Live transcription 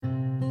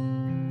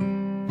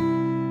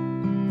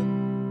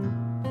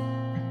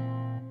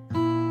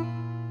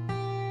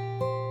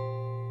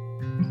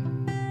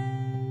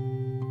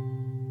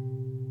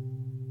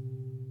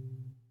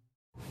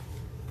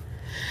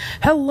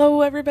Hello,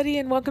 everybody,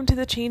 and welcome to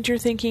the Change Your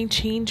Thinking,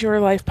 Change Your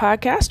Life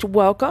podcast.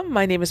 Welcome.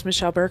 My name is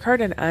Michelle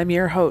Burkhardt, and I'm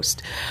your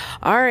host.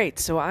 All right,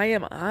 so I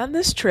am on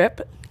this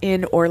trip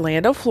in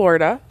Orlando,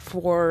 Florida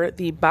for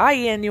the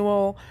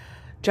biannual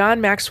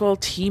John Maxwell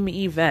team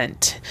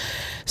event.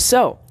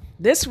 So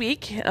this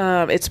week,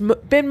 it's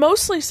been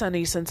mostly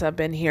sunny since I've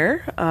been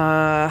here.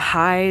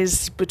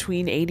 Highs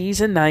between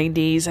 80s and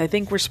 90s. I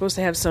think we're supposed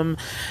to have some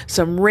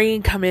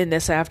rain come in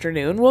this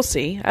afternoon. We'll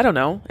see. I don't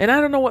know. And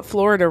I don't know what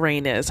Florida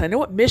rain is. I know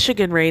what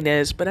Michigan rain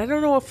is, but I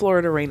don't know what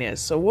Florida rain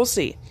is. So we'll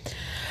see.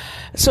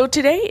 So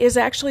today is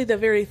actually the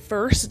very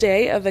first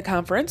day of the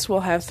conference.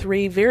 We'll have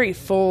 3 very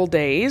full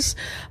days.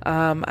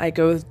 I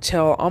go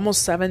till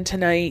almost 7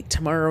 tonight.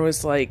 Tomorrow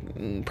is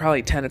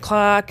probably 10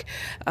 o'clock.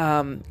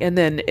 And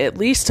then at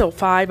least till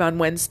 5 on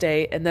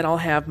Wednesday. And then I'll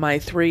have my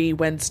 3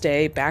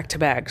 Wednesday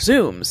back-to-back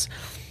Zooms.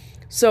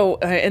 So,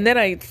 and then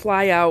I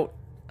fly out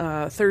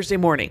Thursday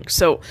morning.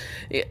 So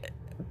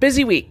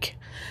busy week.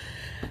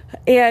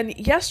 And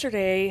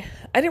yesterday,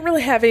 I didn't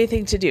really have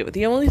anything to do.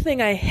 The only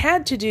thing I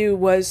had to do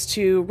was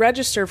to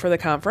register for the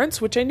conference,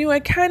 which I knew I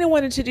kind of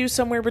wanted to do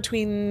somewhere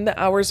between the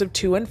hours of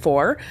 2 and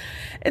 4.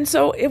 And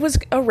so it was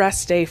a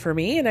rest day for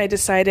me, and I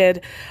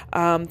decided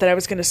that I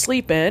was going to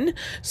sleep in.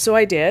 So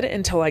I did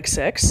until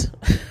 6.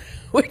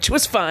 Which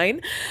was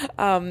fine.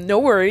 No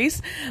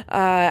worries.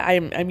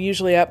 I'm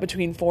usually up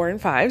between 4 and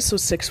 5, so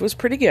 6 was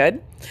pretty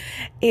good.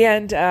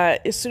 And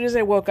as soon as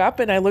I woke up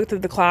and I looked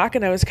at the clock,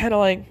 and I was kind of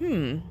like,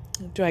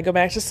 do I go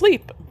back to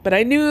sleep? But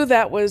I knew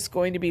that was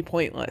going to be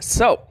pointless.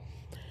 So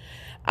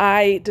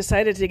I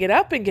decided to get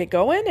up and get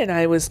going, and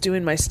I was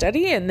doing my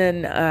study, and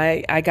then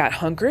I got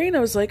hungry, and I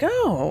was like,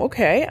 oh,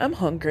 okay, I'm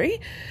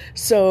hungry.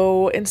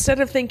 So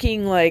instead of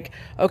thinking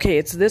okay,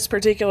 it's this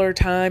particular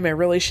time, I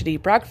really should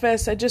eat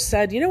breakfast, I just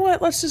said, you know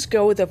what, let's just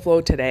go with the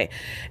flow today.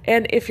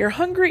 And if you're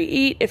hungry,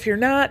 eat. If you're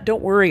not,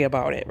 don't worry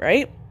about it,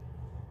 right?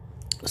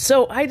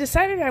 So I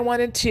decided I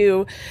wanted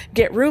to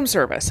get room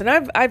service, and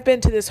I've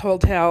been to this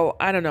hotel,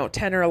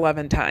 10 or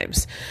 11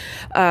 times.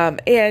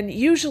 And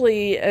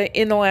usually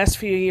in the last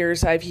few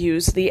years, I've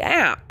used the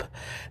app.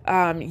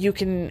 You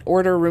can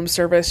order room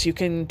service. You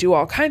can do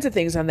all kinds of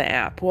things on the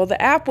app. Well, the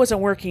app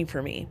wasn't working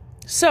for me,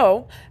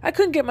 so I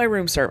couldn't get my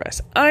room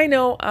service. I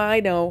know.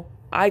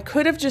 I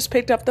could have just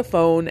picked up the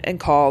phone and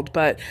called,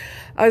 but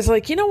I was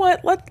like, you know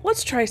what?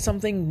 Let's try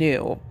something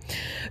new.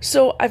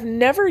 So I've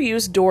never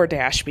used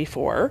DoorDash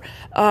before.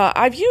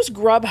 I've used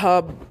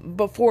Grubhub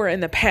before in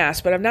the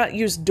past, but I've not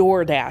used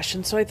DoorDash.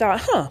 And so I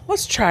thought,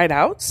 let's try it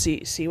out,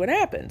 see what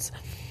happens.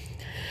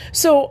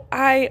 So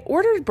I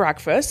ordered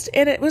breakfast,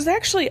 and it was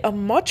actually a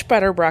much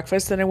better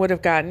breakfast than I would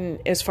have gotten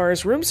as far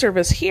as room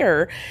service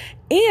here.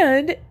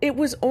 And it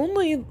was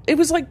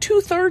like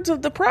 2/3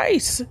 of the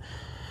price.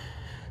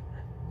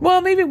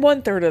 Well, maybe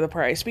 1/3 of the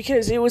price,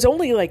 because it was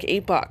only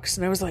 $8.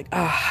 And I was like,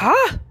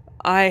 aha,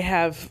 I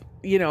have,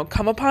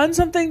 come upon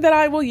something that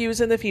I will use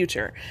in the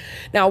future.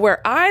 Now,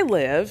 where I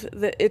live,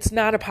 it's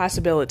not a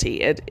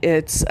possibility.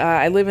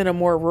 I live in a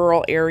more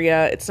rural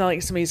area. It's not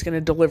like somebody's going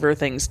to deliver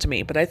things to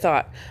me. But I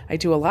thought, I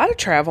do a lot of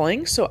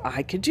traveling, so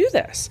I could do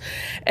this.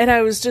 And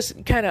I was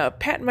just kind of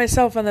patting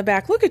myself on the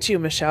back. Look at you,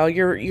 Michelle.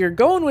 You're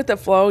going with the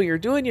flow. You're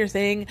doing your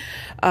thing,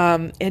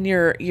 and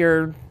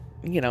you're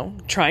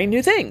trying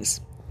new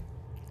things.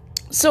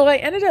 So I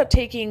ended up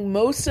taking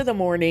most of the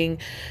morning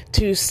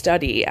to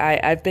study.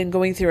 I've been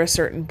going through a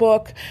certain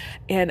book,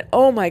 and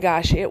oh my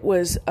gosh, it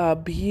was a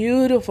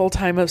beautiful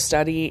time of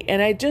study.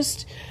 And I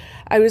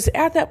was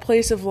at that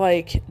place of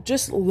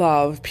just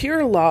love,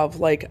 pure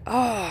love,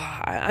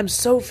 I'm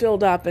so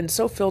filled up and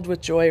so filled with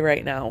joy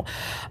right now.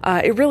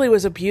 It really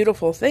was a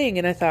beautiful thing.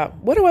 And I thought,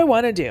 what do I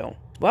want to do?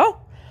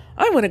 Well,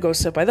 I want to go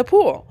sit by the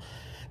pool.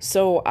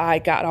 So I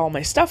got all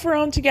my stuff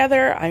around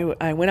together.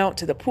 I went out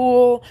to the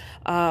pool,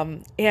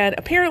 and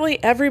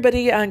apparently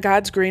everybody on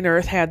God's green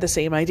earth had the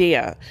same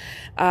idea.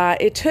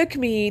 It took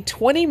me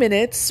 20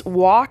 minutes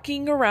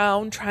walking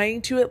around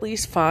trying to at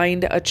least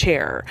find a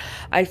chair.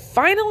 I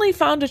finally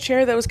found a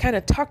chair that was kind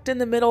of tucked in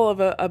the middle of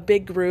a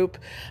big group.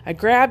 I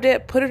grabbed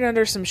it, put it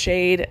under some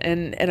shade,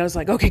 and I was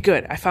like, okay,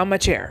 good. I found my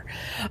chair.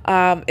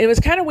 It was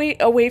kind of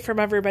away from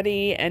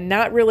everybody and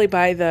not really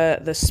by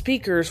the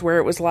speakers where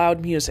it was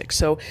loud music.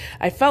 So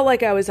I felt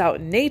like I was out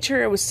in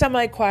nature. It was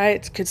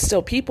semi-quiet, could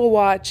still people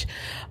watch.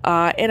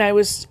 And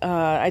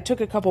I took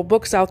a couple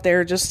books out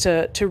there just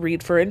to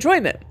read for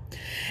enjoyment.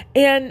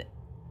 And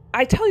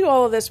I tell you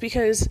all of this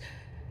because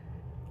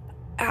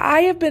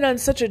I have been on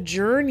such a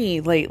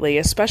journey lately,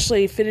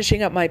 especially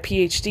finishing up my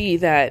PhD,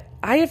 that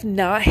I have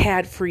not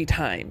had free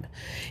time.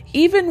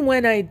 Even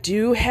when I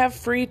do have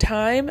free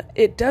time,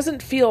 it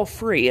doesn't feel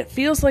free. It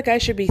feels like I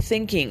should be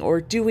thinking or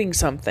doing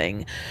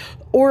something,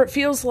 or it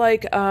feels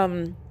like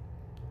I'm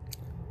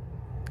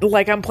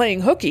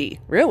playing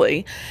hooky,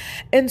 really.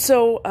 And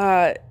so,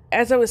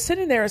 as I was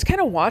sitting there, I was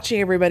kind of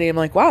watching everybody. I'm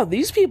like, wow,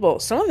 these people,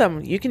 some of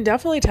them, you can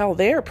definitely tell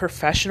they are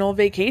professional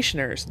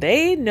vacationers.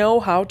 They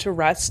know how to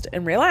rest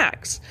and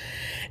relax.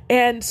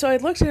 And so I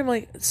looked at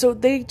him so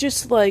they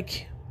just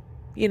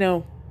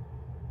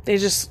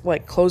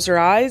close their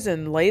eyes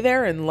and lay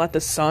there and let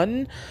the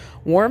sun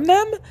warm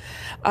them.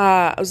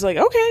 I was like,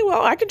 okay,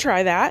 well, I can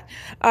try that.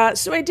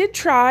 So I did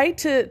try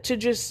to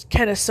just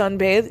kind of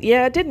sunbathe.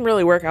 Yeah, it didn't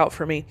really work out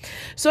for me.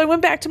 So I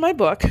went back to my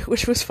book,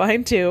 which was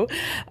fine too.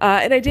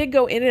 And I did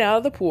go in and out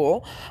of the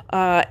pool.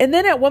 And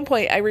then at one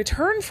point I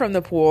returned from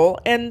the pool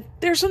and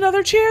there's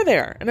another chair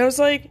there. And I was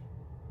like,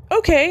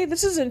 okay,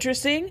 this is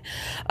interesting.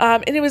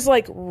 And it was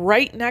like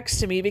right next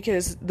to me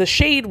because the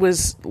shade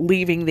was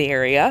leaving the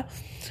area.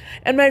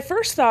 And my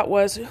first thought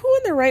was, who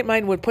in their right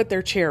mind would put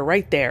their chair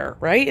right there,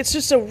 right? It's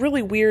just a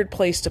really weird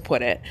place to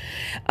put it.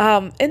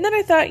 And then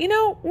I thought,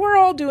 we're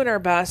all doing our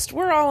best.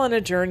 We're all on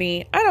a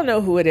journey. I don't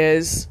know who it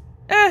is.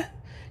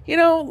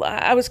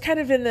 I was kind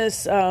of in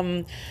this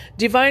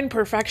divine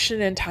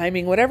perfection and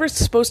timing. Whatever's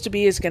supposed to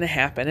be is going to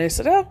happen. And I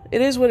said, oh,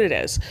 it is what it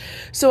is.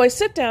 So I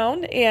sit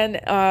down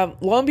and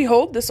lo and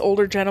behold, this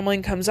older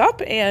gentleman comes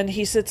up and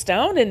he sits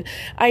down. And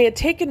I had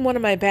taken one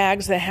of my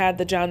bags that had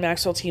the John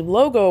Maxwell Team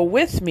logo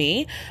with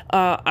me,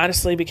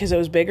 honestly, because it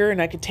was bigger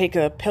and I could take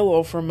a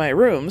pillow from my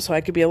room so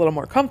I could be a little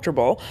more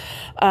comfortable.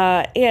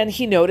 And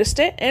he noticed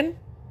it and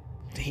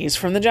he's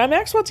from the John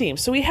Maxwell Team.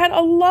 So we had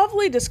a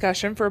lovely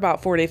discussion for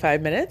about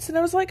 45 minutes. And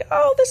I was like,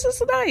 oh, this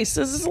is nice.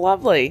 This is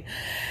lovely.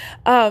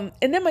 And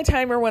then my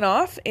timer went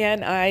off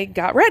and I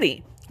got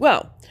ready.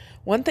 Well,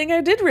 one thing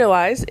I did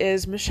realize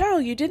is, Michelle,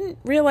 you didn't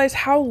realize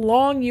how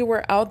long you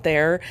were out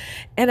there.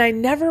 And I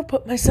never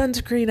put my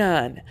sunscreen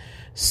on.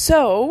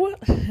 So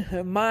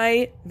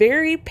my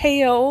very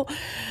pale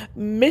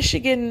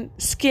Michigan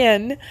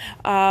skin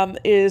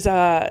is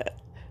a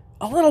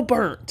little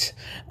burnt.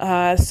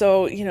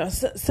 So,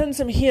 send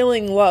some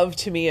healing love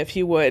to me if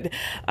you would.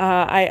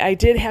 I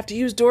did have to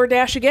use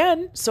DoorDash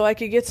again so I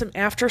could get some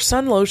after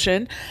sun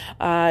lotion.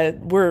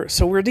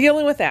 We're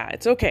dealing with that.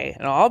 It's okay.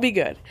 It'll all be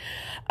good.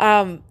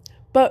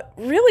 But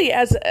really,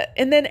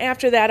 and then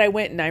after that, I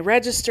went and I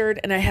registered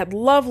and I had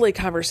lovely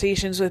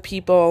conversations with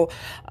people.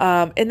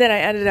 And then I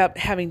ended up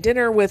having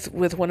dinner with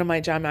one of my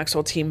John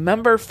Maxwell Team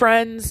member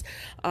friends.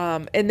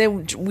 And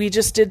then we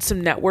just did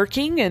some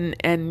networking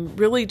and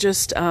really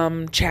just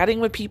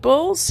chatting with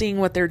people, seeing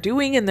what they're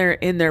doing in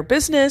their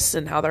business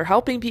and how they're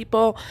helping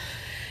people.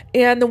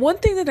 And the one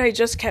thing that I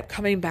just kept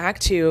coming back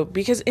to,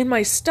 because in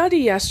my study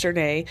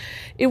yesterday,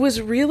 it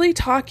was really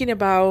talking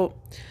about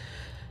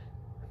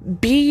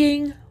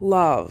being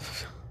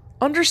love,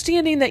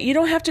 understanding that you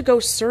don't have to go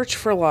search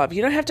for love.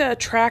 You don't have to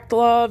attract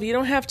love. You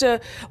don't have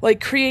to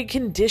create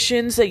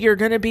conditions that you're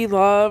going to be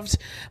loved,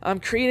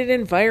 create an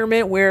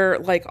environment where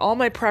all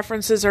my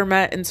preferences are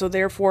met. And so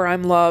therefore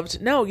I'm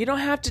loved. No, you don't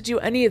have to do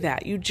any of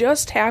that. You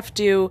just have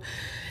to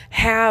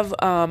have,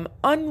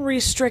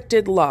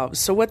 unrestricted love.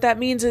 So what that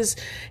means is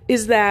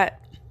that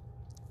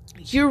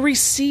you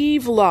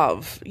receive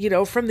love,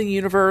 from the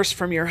universe,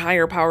 from your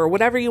higher power,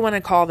 whatever you want to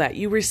call that.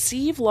 You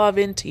receive love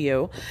into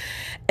you.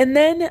 And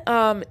then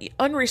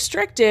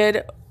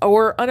unrestricted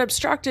or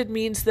unobstructed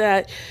means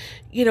that,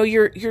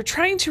 you're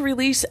trying to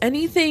release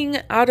anything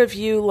out of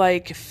you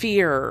like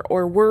fear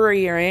or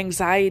worry or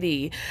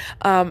anxiety,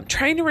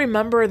 trying to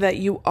remember that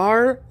you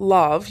are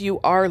love,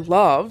 you are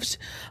loved,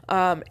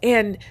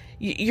 and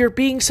you're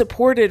being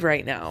supported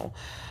right now.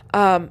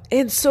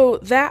 And so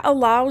that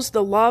allows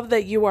the love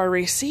that you are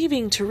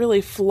receiving to really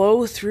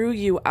flow through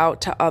you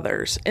out to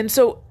others. And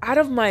so out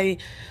of my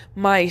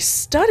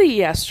study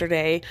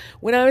yesterday,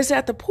 when I was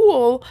at the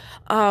pool,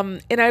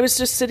 and I was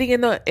just sitting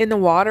in the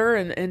water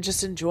and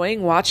just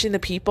enjoying watching the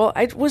people,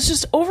 I was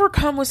just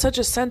overcome with such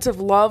a sense of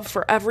love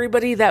for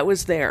everybody that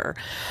was there.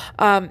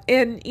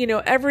 And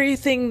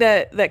everything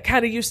that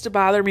kind of used to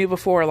bother me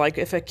before, like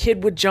if a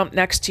kid would jump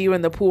next to you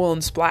in the pool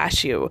and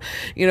splash you,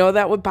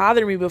 that would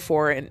bother me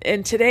before.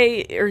 And today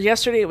or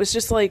yesterday, it was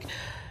just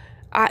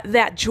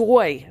that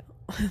joy.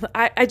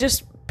 I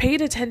just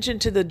paid attention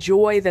to the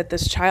joy that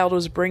this child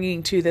was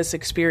bringing to this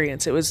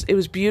experience. It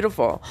was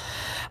beautiful.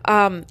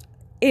 And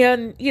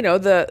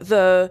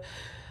the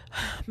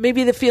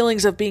maybe the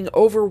feelings of being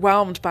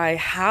overwhelmed by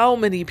how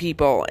many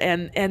people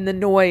and the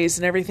noise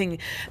and everything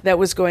that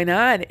was going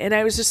on. And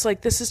I was just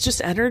like, this is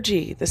just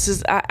energy.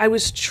 I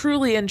was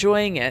truly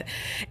enjoying it.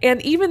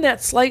 And even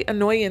that slight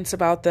annoyance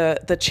about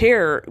the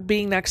chair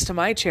being next to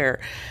my chair,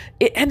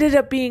 it ended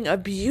up being a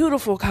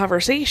beautiful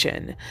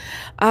conversation.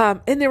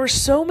 And there were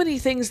so many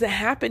things that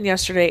happened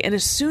yesterday. And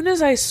as soon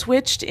as I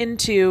switched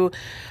into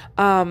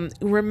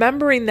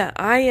remembering that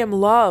I am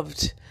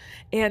loved,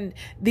 and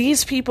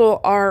these people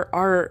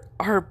are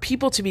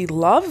people to be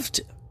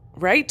loved,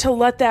 right? To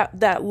let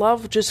that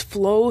love just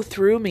flow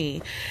through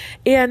me.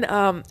 And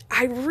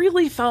I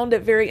really found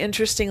it very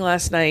interesting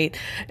last night.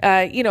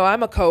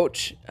 I'm a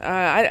coach.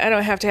 I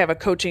don't have to have a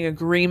coaching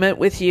agreement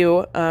with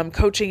you.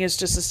 Coaching is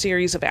just a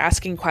series of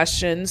asking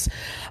questions,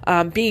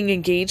 being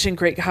engaged in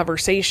great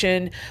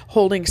conversation,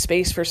 holding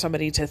space for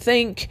somebody to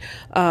think,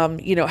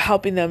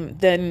 helping them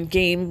then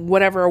gain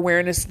whatever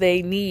awareness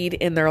they need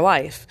in their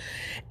life.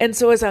 And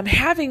so as I'm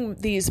having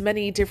these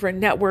many different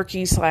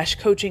networking /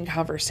 coaching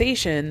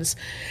conversations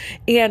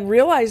and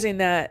realizing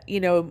that,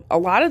 a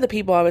lot of the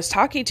people I was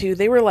talking to,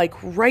 they were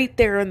right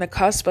there on the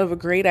cusp of a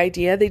great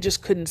idea. They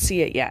just couldn't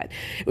see it yet.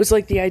 It was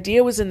like the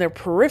idea was in their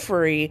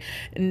periphery,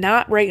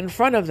 not right in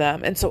front of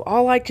them. And so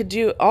all I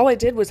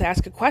did was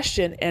ask a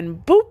question,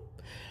 and boop,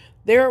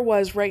 there it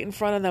was right in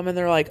front of them. And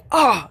they're like,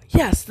 oh,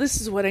 yes, this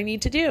is what I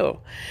need to do.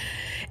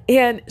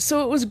 And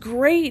so it was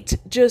great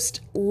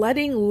just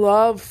letting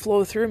love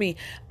flow through me.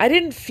 I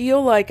didn't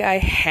feel like I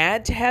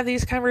had to have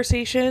these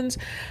conversations.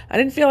 I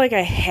didn't feel like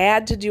I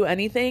had to do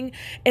anything.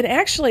 And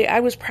actually, I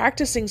was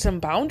practicing some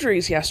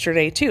boundaries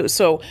yesterday too.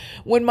 So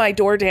when my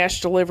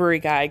DoorDash delivery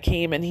guy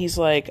came and he's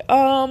like,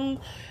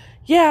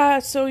 yeah,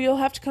 so you'll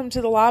have to come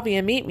to the lobby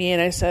and meet me.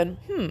 And I said,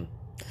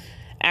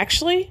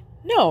 actually,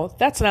 no,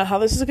 that's not how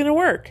this is going to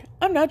work.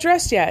 I'm not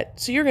dressed yet,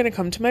 so you're going to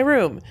come to my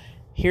room.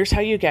 Here's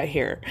how you get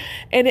here.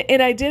 And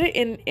I did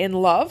it in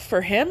love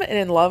for him and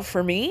in love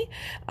for me.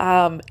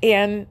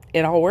 And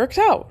it all worked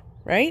out,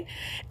 right?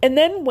 And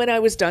then when I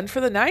was done for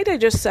the night, I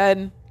just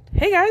said,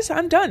 hey guys,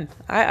 I'm done.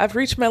 I've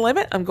reached my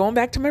limit. I'm going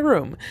back to my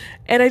room.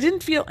 And I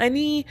didn't feel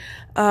any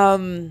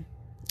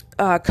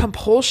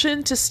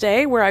compulsion to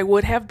stay where I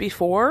would have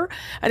before.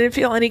 I didn't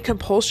feel any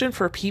compulsion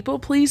for people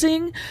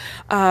pleasing.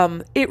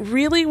 It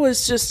really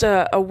was just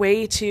a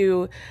way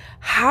to,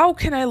 how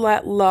can I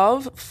let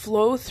love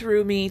flow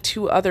through me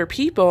to other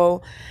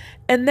people?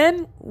 And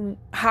then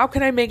how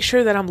can I make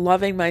sure that I'm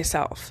loving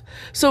myself?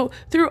 So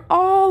through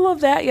all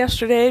of that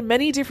yesterday,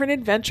 many different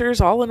adventures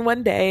all in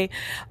one day,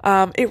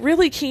 it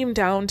really came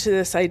down to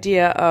this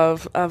idea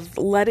of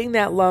letting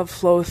that love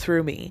flow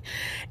through me.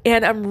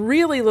 And I'm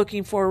really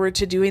looking forward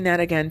to doing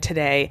that again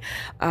today.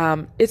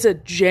 It's a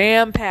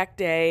jam-packed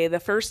day. The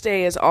first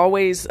day is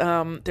always,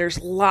 there's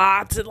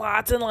lots and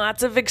lots and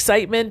lots of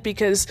excitement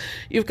because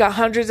you've got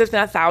hundreds, if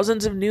not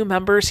thousands of new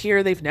members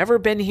here. They've never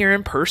been here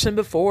in person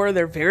before.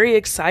 They're very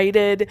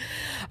excited.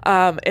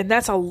 And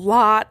that's a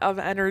lot of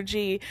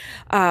energy.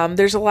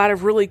 There's a lot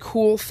of really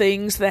cool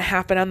things that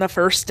happen on the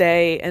first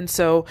day. And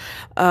so,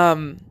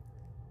 I'm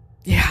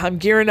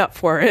gearing up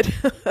for it.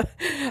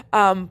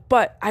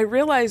 But I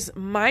realize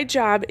my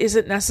job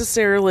isn't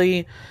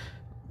necessarily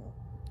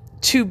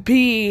to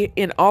be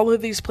in all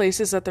of these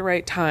places at the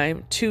right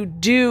time, to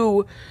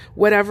do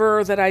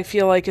whatever that I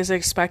feel like is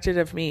expected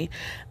of me.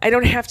 I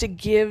don't have to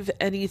give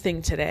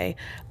anything today.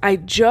 I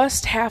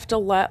just have to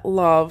let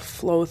love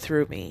flow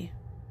through me.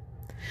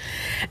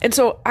 And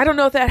so I don't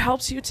know if that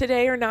helps you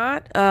today or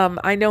not.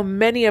 I know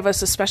many of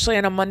us, especially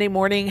on a Monday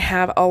morning,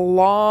 have a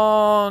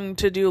long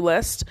to-do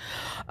list.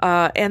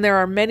 And there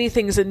are many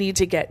things that need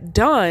to get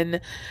done,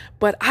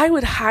 but I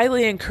would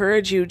highly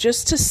encourage you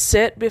just to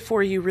sit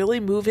before you really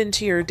move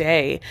into your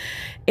day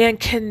and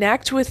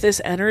connect with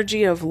this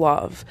energy of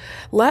love.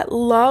 Let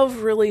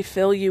love really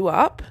fill you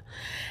up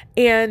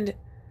and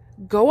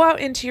go out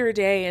into your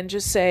day and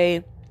just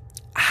say,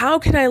 how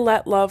can I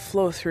let love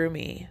flow through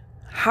me?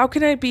 How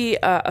can I be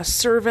a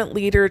servant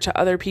leader to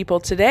other people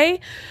today,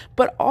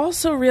 but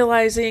also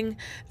realizing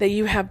that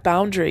you have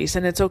boundaries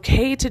and it's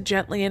okay to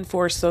gently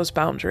enforce those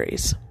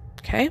boundaries.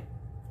 Okay?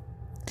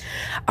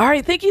 All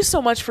right. Thank you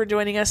so much for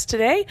joining us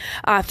today.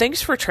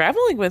 Thanks for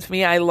traveling with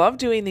me. I love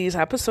doing these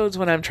episodes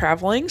when I'm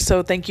traveling.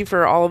 So thank you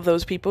for all of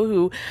those people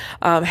who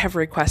have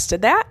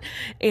requested that.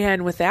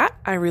 And with that,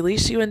 I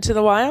release you into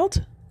the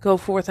wild. Go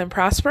forth and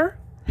prosper.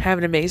 Have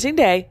an amazing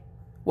day.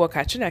 We'll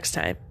catch you next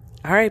time.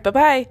 All right.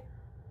 Bye-bye.